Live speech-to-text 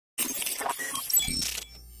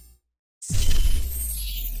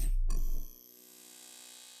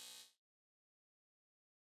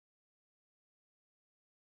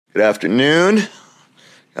Good afternoon.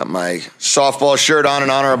 Got my softball shirt on in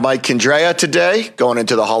honor of Mike Condrea today, going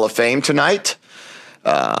into the Hall of Fame tonight.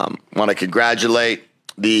 Want to congratulate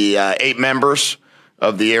the 8 members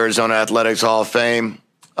of the Arizona Athletics Hall of Fame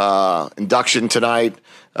induction tonight.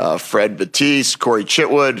 Fred Batiste, Corey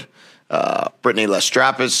Chitwood, Brittany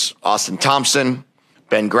Lestrapis, Austin Thompson,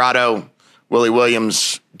 Ben Grotto, Willie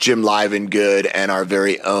Williams, Jim Livengood, and our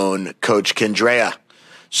very own Coach Condrea.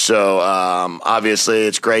 So obviously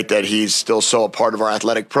it's great that he's still so a part of our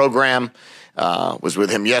athletic program. Was with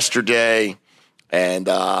him yesterday, and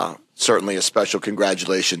certainly a special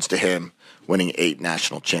congratulations to him winning 8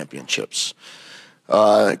 national championships.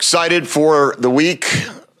 Excited for the week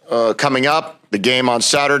coming up, the game on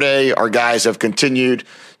Saturday. Our guys have continued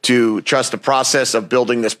to trust the process of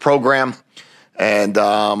building this program. And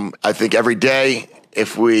I think every day,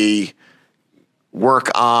 if we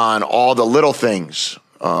work on all the little things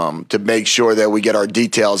to make sure that we get our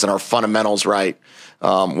details and our fundamentals right,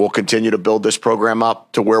 we'll continue to build this program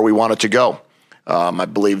up to where we want it to go. I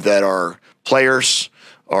believe that our players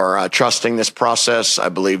are trusting this process. I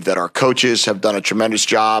believe that our coaches have done a tremendous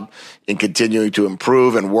job in continuing to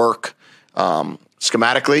improve and work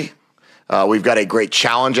schematically. We've got a great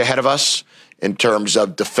challenge ahead of us in terms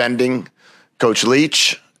of defending Coach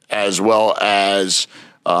Leach, as well as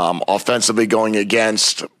offensively going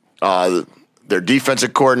against their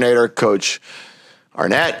defensive coordinator, Coach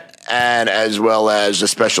Arnett, and as well as the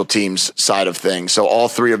special teams side of things. So all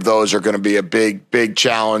 3 of those are going to be a big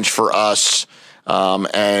challenge for us.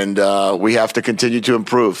 And we have to continue to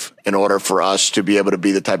improve in order for us to be able to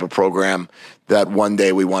be the type of program that one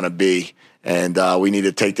day we want to be. And we need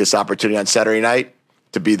to take this opportunity on Saturday night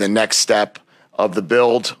to be the next step of the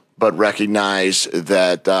build, but recognize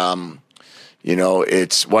that,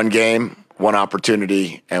 it's one game, one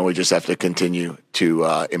opportunity, and we just have to continue to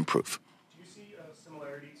improve. Do you see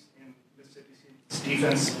similarities in Mississippi's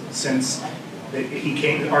defense since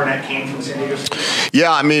Arnett came from San Diego State?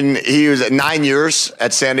 Yeah, I mean, he was at 9 years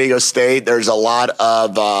at San Diego State. There's a lot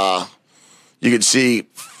of, you can see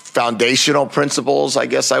foundational principles, I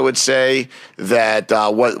guess I would say, that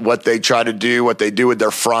what they try to do, what they do with their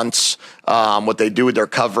fronts, what they do with their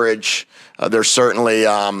coverage. There's certainly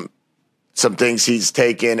some things he's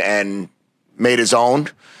taken and made his own,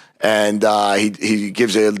 and he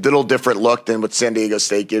gives a little different look than what San Diego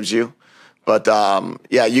State gives you. But,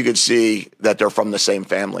 yeah, you could see that they're from the same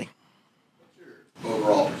family. What's your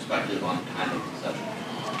overall perspective on time of possession?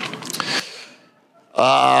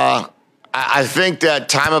 I think that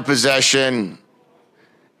time of possession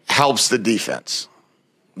helps the defense.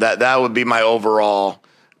 That would be my overall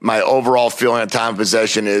feeling of time of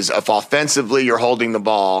possession is if offensively you're holding the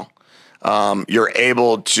ball, you're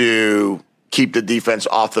able to keep the defense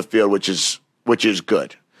off the field, which is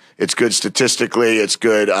good. It's good statistically. It's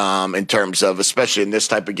good in terms of, especially in this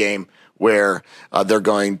type of game where they're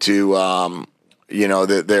going to,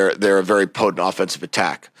 they're a very potent offensive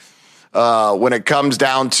attack. When it comes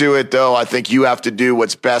down to it, though, I think you have to do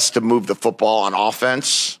what's best to move the football on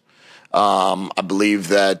offense. I believe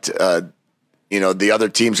that, the other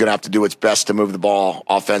team's going to have to do what's best to move the ball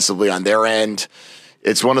offensively on their end.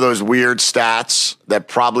 It's one of those weird stats that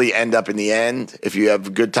probably end up in the end. If you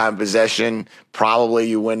have good time possession, probably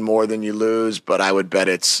you win more than you lose, but I would bet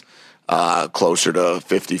it's closer to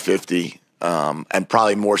 50-50, and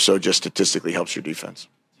probably more so just statistically helps your defense.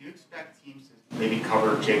 Do you expect teams to maybe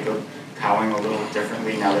cover Jacob Cowing a little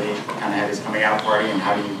differently now that he kind of had his coming out party, and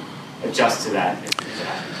how do you adjust to that?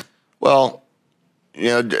 Well,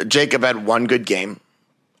 Jacob had one good game.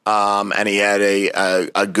 And he had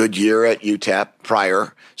a good year at UTEP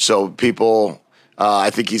prior. So people, I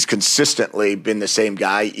think he's consistently been the same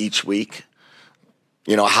guy each week.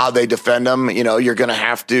 How they defend him, you're going to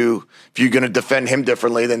have to, if you're going to defend him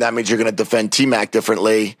differently, then that means you're going to defend T-Mac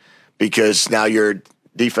differently, because now your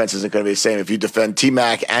defense isn't going to be the same. If you defend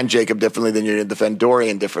T-Mac and Jacob differently, then you're going to defend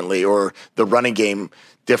Dorian differently, or the running game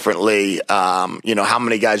differently. How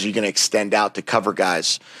many guys are you going to extend out to cover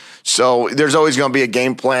guys? So there's always going to be a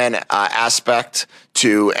game plan aspect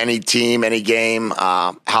to any team, any game.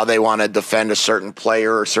 How they want to defend a certain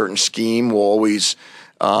player or certain scheme will always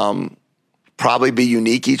probably be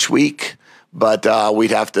unique each week. But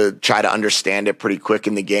we'd have to try to understand it pretty quick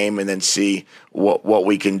in the game and then see what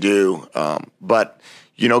we can do. But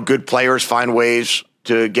good players find ways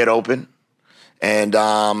to get open. And,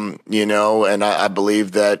 and I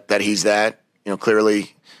believe that he's that.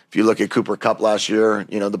 Clearly, if you look at Cooper Kupp last year,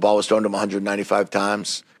 the ball was thrown to him 195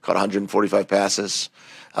 times, caught 145 passes.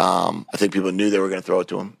 I think people knew they were going to throw it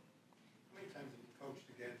to him. How many times have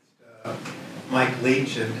you coached against Mike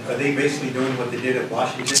Leach, and are they basically doing what they did at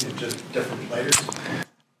Washington, just different players?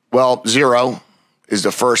 Well, 0 is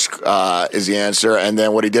the first is the answer, and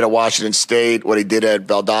then what he did at Washington State, what he did at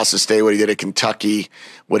Valdosta State, what he did at Kentucky,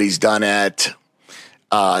 what he's done at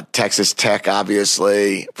Texas Tech,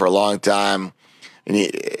 obviously for a long time.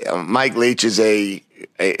 And Mike Leach is a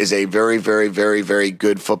very, very, very, very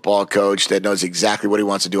good football coach that knows exactly what he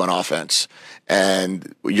wants to do on offense,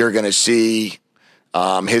 and you're going to see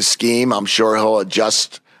his scheme. I'm sure he'll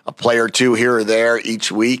adjust a player or two here or there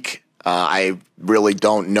each week. I really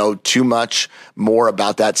don't know too much more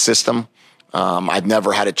about that system. I've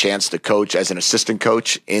never had a chance to coach as an assistant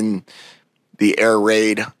coach in the air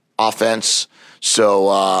raid offense.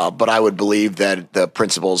 So, but I would believe that the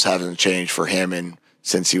principles haven't changed for him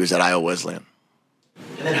since he was at Iowa Wesleyan.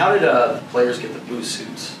 And then how did the players get the blue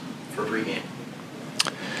suits for pregame?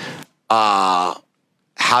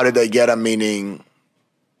 How did they get them, meaning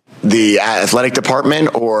the athletic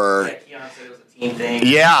department or? Thing.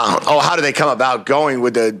 Yeah. Oh, how did they come about going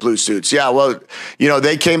with the blue suits? Yeah, well,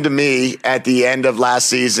 they came to me at the end of last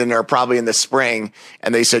season or probably in the spring,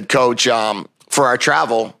 and they said, Coach, for our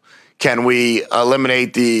travel, can we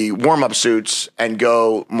eliminate the warm-up suits and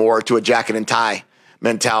go more to a jacket and tie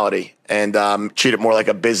mentality and treat it more like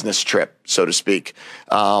a business trip, so to speak?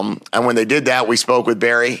 And when they did that, we spoke with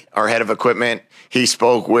Barry, our head of equipment. He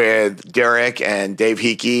spoke with Derek and Dave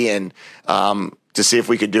Hickey and to see if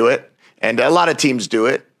we could do it. And a lot of teams do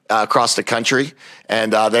it across the country,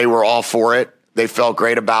 and they were all for it. They felt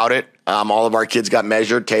great about it. All of our kids got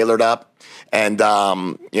measured, tailored up, and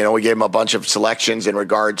we gave them a bunch of selections in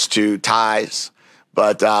regards to ties,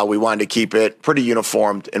 but we wanted to keep it pretty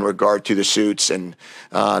uniformed in regard to the suits, and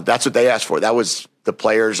that's what they asked for. That was the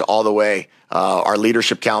players all the way, our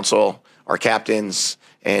leadership council, our captains,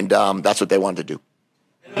 and that's what they wanted to do.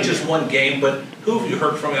 Not just one game, but who have you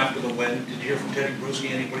heard from after the win? Did you hear from Teddy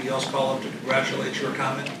Bruschi? Anybody else call up to congratulate you or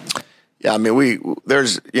comment? Yeah, I mean,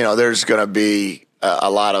 there's going to be a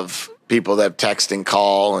lot of people that text and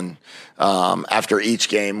call and after each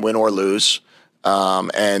game, win or lose.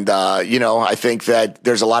 I think that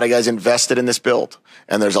there's a lot of guys invested in this build,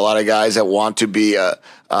 and there's a lot of guys that want to be that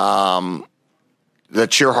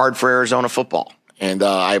cheer hard for Arizona football. And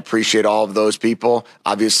I appreciate all of those people.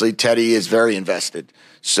 Obviously, Teddy is very invested.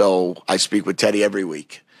 So I speak with Teddy every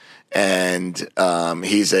week. And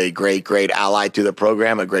he's a great, great ally to the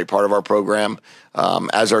program, a great part of our program,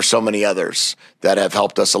 as are so many others that have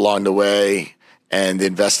helped us along the way and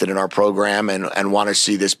invested in our program and want to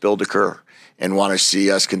see this build occur and want to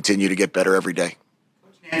see us continue to get better every day.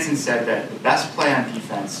 Coach Nansen said that the best play on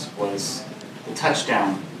defense was the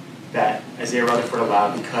touchdown that Isaiah Rutherford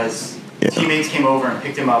allowed because teammates came over and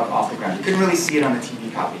picked him up off the ground. You couldn't really see it on the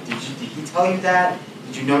TV copy. Did he tell you that?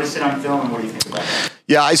 Did you notice it on film, and what do you think about that?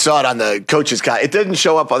 Yeah, I saw it on the coach's copy. It didn't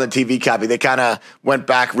show up on the TV copy. They kind of went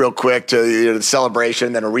back real quick to the celebration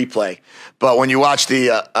and then a replay. But when you watch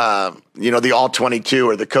the all 22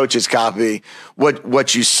 or the coach's copy,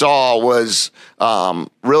 what you saw was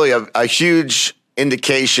really a huge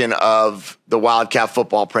indication of the Wildcat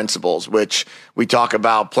football principles, which we talk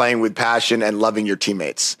about playing with passion and loving your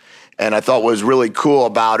teammates. And I thought what was really cool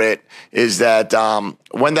about it is that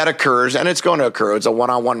when that occurs, and it's going to occur, it's a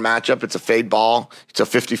one-on-one matchup, it's a fade ball, it's a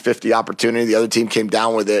 50-50 opportunity. The other team came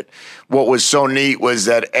down with it. What was so neat was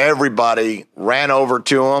that everybody ran over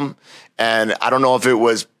to him, and I don't know if it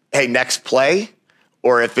was, hey, next play,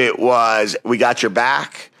 or if it was, we got your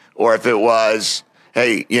back, or if it was,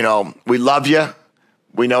 hey, we love you,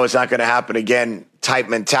 we know it's not going to happen again type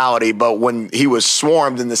mentality. But when he was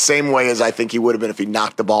swarmed in the same way as I think he would have been if he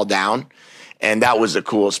knocked the ball down, and that was the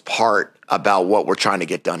coolest part about what we're trying to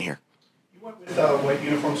get done here. You went with white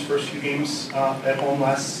uniforms first few games at home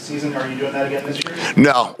last season. Are you doing that again this year?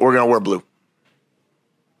 No, we're going to wear blue.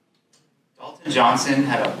 Dalton Johnson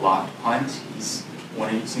had a blocked punt. It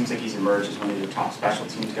seems like he's emerged as one of your top special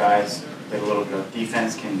teams guys. Played a little bit of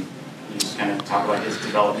defense. Can you just kind of talk about his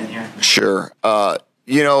development here? Sure.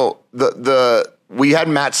 We had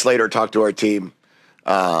Matt Slater talk to our team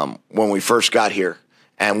when we first got here,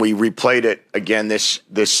 and we replayed it again this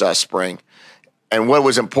spring. And what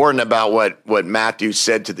was important about what Matthew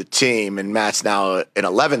said to the team, and Matt's now an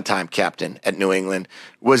 11-time captain at New England,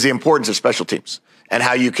 was the importance of special teams and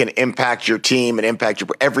how you can impact your team and impact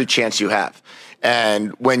every chance you have.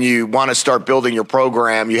 And when you want to start building your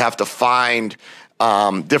program, you have to find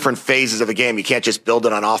different phases of the game. You can't just build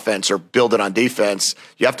it on offense or build it on defense.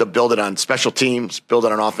 You have to build it on special teams, build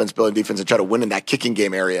it on offense, build it on defense, and try to win in that kicking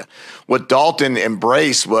game area. What Dalton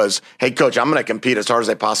embraced was, hey, coach, I'm going to compete as hard as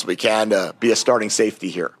I possibly can to be a starting safety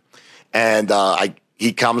here. And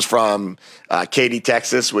he comes from Katy,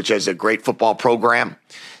 Texas, which has a great football program.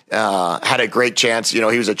 Had a great chance. He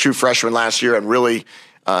was a true freshman last year and really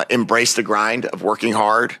embraced the grind of working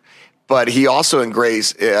hard, but he also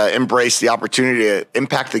embraced the opportunity to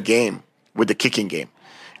impact the game with the kicking game.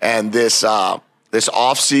 And this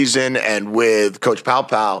off season and with Coach Pow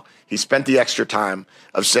Pow, he spent the extra time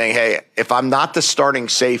of saying, hey, if I'm not the starting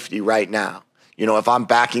safety right now, if I'm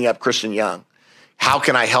backing up Christian Young, how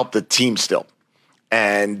can I help the team still?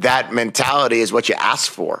 And that mentality is what you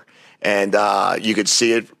ask for. And you could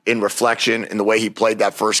see it in reflection in the way he played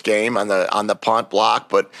that first game on the punt block.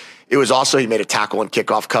 But it was also he made a tackle and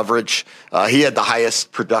kickoff coverage. He had the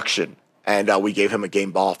highest production, and we gave him a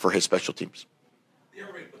game ball for his special teams. You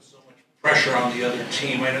already put so much pressure on the other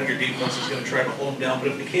team. I know your defense is going to try to hold them down, but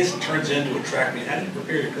if the case it turns into a track meet, how do you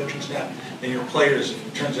prepare your coaching staff and your players if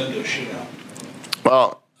it turns into a shootout?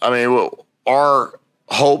 Well, I mean, our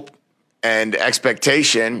hope and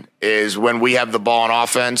expectation is when we have the ball on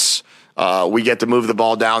offense, we get to move the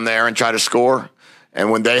ball down there and try to score.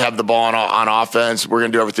 And when they have the ball on offense, we're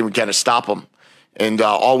going to do everything we can to stop them. And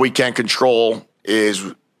all we can control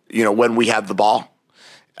is, when we have the ball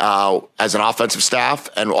as an offensive staff,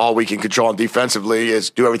 and all we can control defensively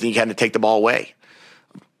is do everything you can to take the ball away.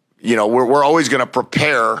 We're always going to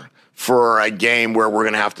prepare for a game where we're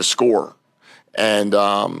going to have to score. And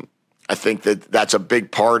I think that's a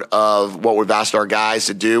big part of what we've asked our guys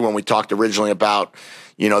to do when we talked originally about,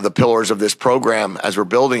 the pillars of this program as we're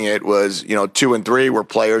building it was, 2 and 3 were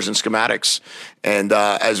players and schematics. And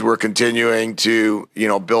as we're continuing to,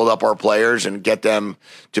 build up our players and get them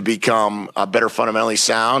to become better fundamentally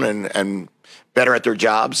sound and better at their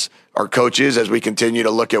jobs, our coaches, as we continue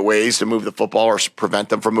to look at ways to move the football or prevent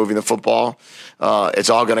them from moving the football, it's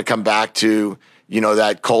all going to come back to,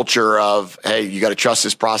 that culture of, hey, you got to trust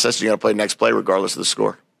this process. You got to play the next play regardless of the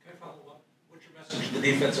score. Can I follow up? What's your message to the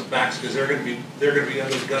defensive backs? Because they're going to be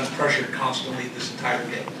under the gun pressure constantly this entire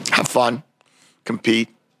game. Have fun, compete,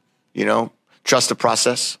 trust the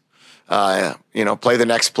process, play the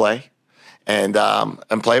next play, and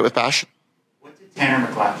play it with passion. What did Tanner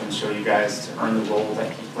McLaughlin show you guys to earn the role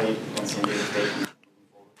that he played against San Diego State?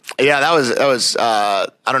 Yeah, that was. I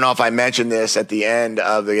don't know if I mentioned this at the end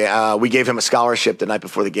of the. We gave him a scholarship the night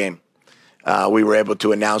before the game. We were able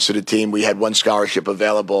to announce to the team we had one scholarship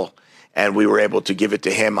available, and we were able to give it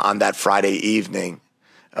to him on that Friday evening.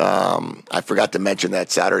 I forgot to mention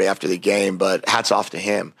that Saturday after the game, but hats off to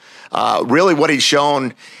him. Really, what he's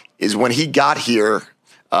shown is when he got here,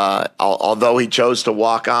 although he chose to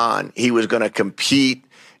walk on, he was going to compete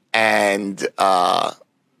and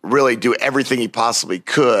really do everything he possibly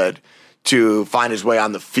could to find his way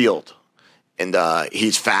on the field. And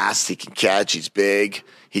he's fast, he can catch, he's big.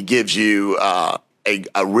 He gives you a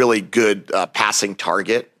really good passing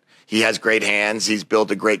target. He has great hands. He's built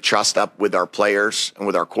a great trust up with our players and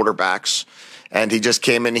with our quarterbacks. And he just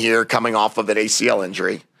came in here coming off of an ACL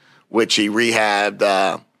injury, which he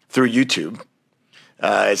rehabbed through YouTube.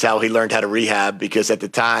 Is how he learned how to rehab, because at the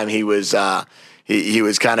time he was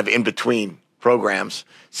kind of in between programs.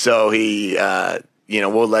 So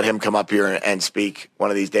we'll let him come up here and speak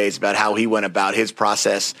one of these days about how he went about his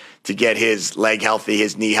process to get his leg healthy,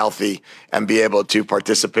 his knee healthy, and be able to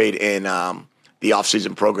participate in the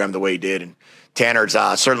offseason program the way he did. And Tanner's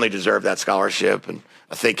certainly deserved that scholarship, and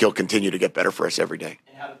I think he'll continue to get better for us every day.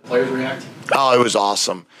 And how did the players react? Oh, it was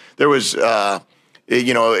awesome. There was,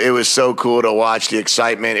 it was so cool to watch the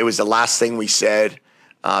excitement. It was the last thing we said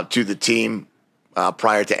to the team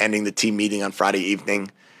prior to ending the team meeting on Friday evening.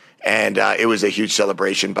 And it was a huge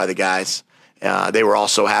celebration by the guys. They were all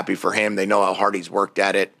so happy for him. They know how hard he's worked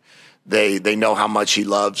at it. They know how much he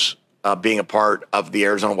loves being a part of the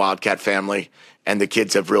Arizona Wildcat family. And the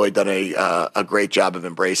kids have really done a great job of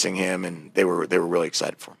embracing him, and they were really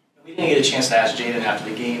excited for him. We didn't get a chance to ask Jaden after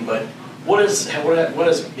the game, but what has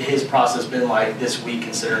his process been like this week,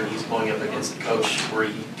 considering he's going up against the coach where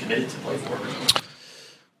he committed to play for?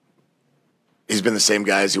 He's been the same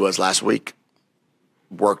guy as he was last week.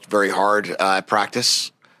 Worked very hard at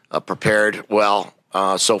practice, prepared well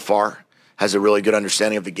so far, has a really good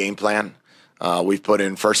understanding of the game plan. We've put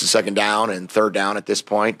in first and second down and third down at this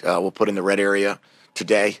point. We'll put in the red area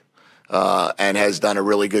today, and has done a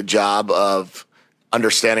really good job of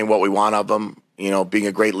understanding what we want of him, being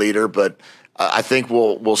a great leader. But I think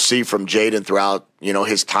we'll see from Jaden throughout,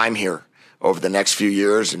 his time here over the next few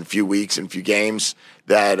years and few weeks and few games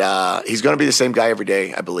that he's going to be the same guy every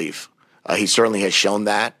day, I believe. He certainly has shown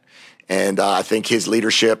that. And I think his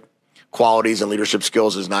leadership qualities and leadership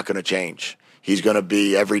skills is not going to change. He's going to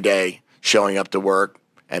be every day showing up to work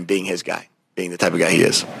and being his guy, being the type of guy he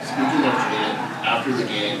is. Speaking of Jaden, after the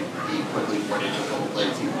game, he quickly pointed to a couple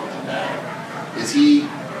plays he wanted back. Is he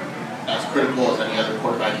as critical as any other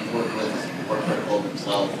quarterback he's worked with? Is he more critical of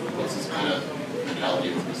himself? What's his kind of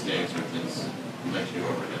validate his mistakes, or if it's like you do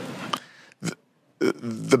over again?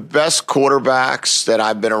 The best quarterbacks that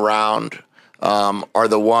I've been around are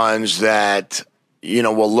the ones that,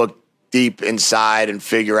 will look deep inside and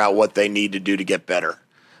figure out what they need to do to get better.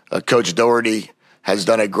 Coach Doherty has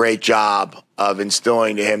done a great job of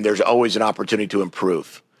instilling to him there's always an opportunity to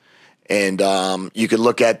improve. And you can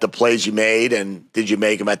look at the plays you made, and did you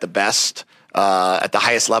make them at the best, at the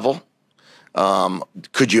highest level?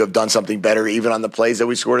 Could you have done something better even on the plays that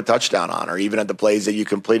we scored a touchdown on, or even at the plays that you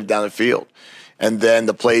completed down the field? And then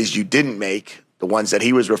the plays you didn't make, the ones that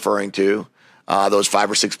he was referring to, those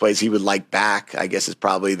 5 or 6 plays he would like back, I guess is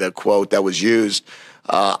probably the quote that was used.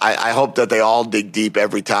 I hope that they all dig deep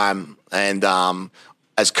every time. And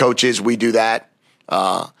as coaches, we do that.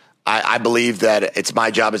 I believe that it's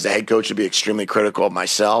my job as the head coach to be extremely critical of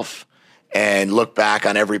myself and look back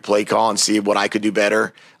on every play call and see what I could do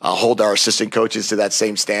better, hold our assistant coaches to that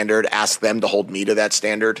same standard, ask them to hold me to that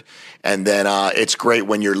standard. And then it's great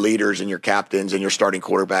when your leaders and your captains and your starting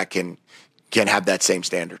quarterback can have that same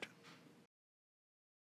standard.